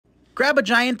Grab a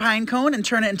giant pine cone and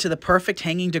turn it into the perfect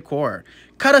hanging decor.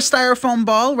 Cut a styrofoam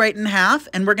ball right in half,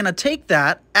 and we're going to take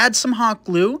that, add some hot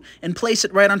glue, and place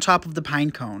it right on top of the pine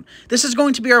cone. This is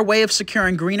going to be our way of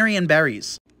securing greenery and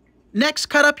berries. Next,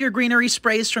 cut up your greenery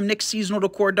sprays from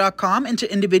nicksseasonaldecor.com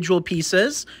into individual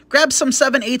pieces. Grab some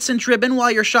 7/8" ribbon while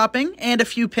you're shopping, and a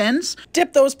few pins.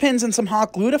 Dip those pins in some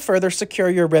hot glue to further secure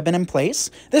your ribbon in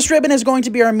place. This ribbon is going to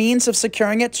be our means of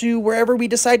securing it to wherever we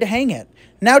decide to hang it.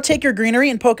 Now take your greenery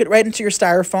and poke it right into your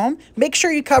styrofoam. Make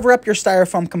sure you cover up your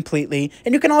styrofoam completely,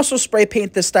 and you can also spray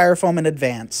paint this styrofoam in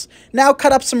advance. Now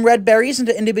cut up some red berries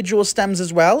into individual stems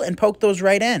as well and poke those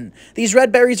right in. These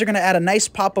red berries are going to add a nice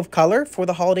pop of color for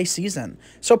the holiday season.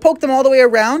 So poke them all the way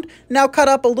around. Now cut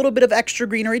up a little bit of extra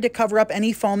greenery to cover up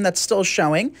any foam that's still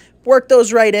showing. Work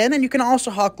those right in, and you can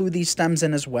also hot glue these stems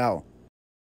in as well.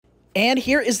 And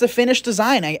here is the finished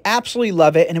design. I absolutely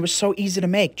love it, and it was so easy to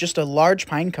make. Just a large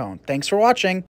pine cone. Thanks for watching.